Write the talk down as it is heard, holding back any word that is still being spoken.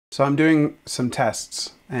So I'm doing some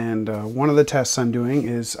tests, and one of the tests I'm doing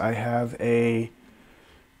is I have a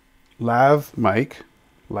lavalier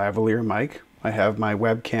mic. I have my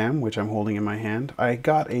webcam, which I'm holding in my hand. I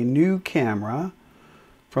got a new camera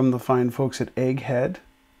from the fine folks at Egghead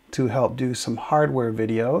to help do some hardware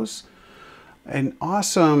videos. An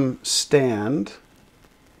awesome stand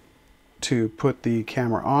to put the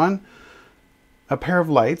camera on. A pair of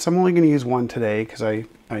lights. I'm only going to use one today because I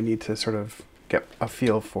need to sort of get a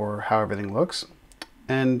feel for how everything looks.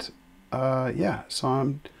 And yeah, so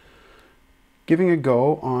I'm giving a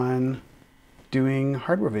go on doing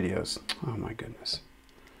hardware videos. Oh my goodness.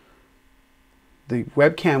 The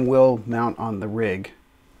webcam will mount on the rig,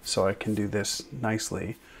 so I can do this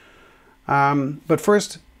nicely. But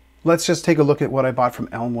first, let's just take a look at what I bought from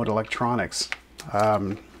Elmwood Electronics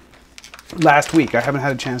last week. I haven't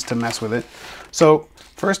had a chance to mess with it. So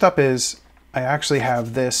first up is I actually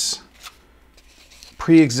have this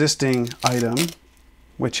pre-existing item,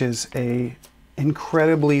 which is a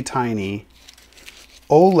incredibly tiny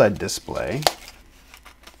OLED display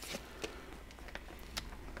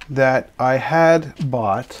that I had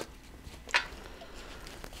bought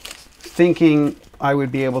thinking I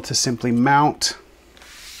would be able to simply mount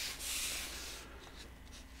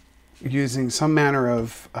using some manner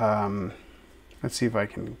of, let's see if I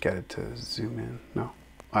can get it to zoom in. No,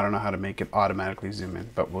 I don't know how to make it automatically zoom in,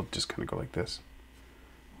 but we'll just kind of go like this.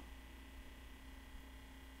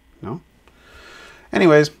 No?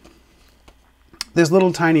 Anyways, this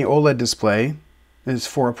little tiny OLED display is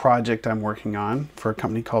for a project I'm working on for a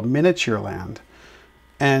company called Miniatureland.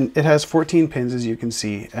 And it has 14 pins, as you can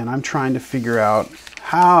see, and I'm trying to figure out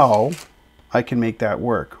how I can make that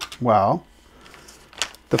work. Well,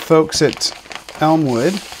 the folks at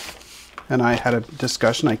Elmwood and I had a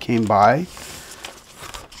discussion. I came by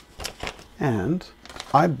and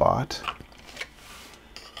I bought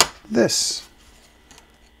this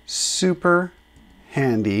super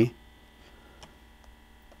handy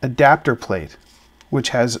adapter plate, which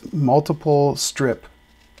has multiple strip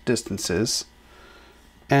distances,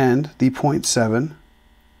 and the 0.7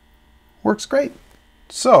 works great.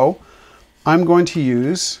 So I'm going to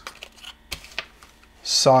use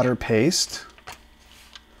solder paste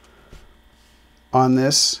on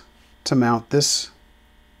this to mount this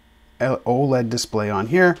OLED display on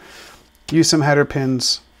here. Use some header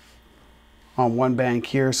pins on one bank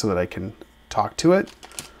here so that I can talk to it.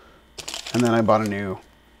 And then I bought a new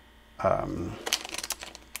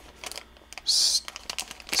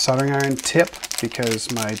soldering iron tip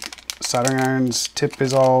because my soldering iron's tip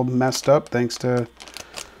is all messed up thanks to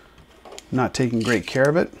not taking great care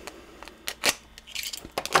of it.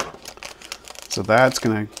 So that's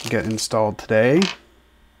gonna get installed today.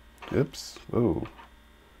 Oops. Ooh.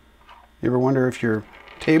 You ever wonder if your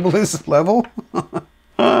table is level?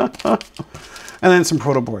 And then some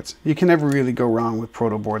proto boards. You can never really go wrong with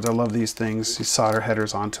proto boards. I love these things. You solder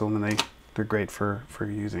headers onto them and they're great for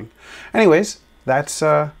using. Anyways, that's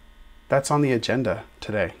on the agenda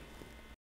today.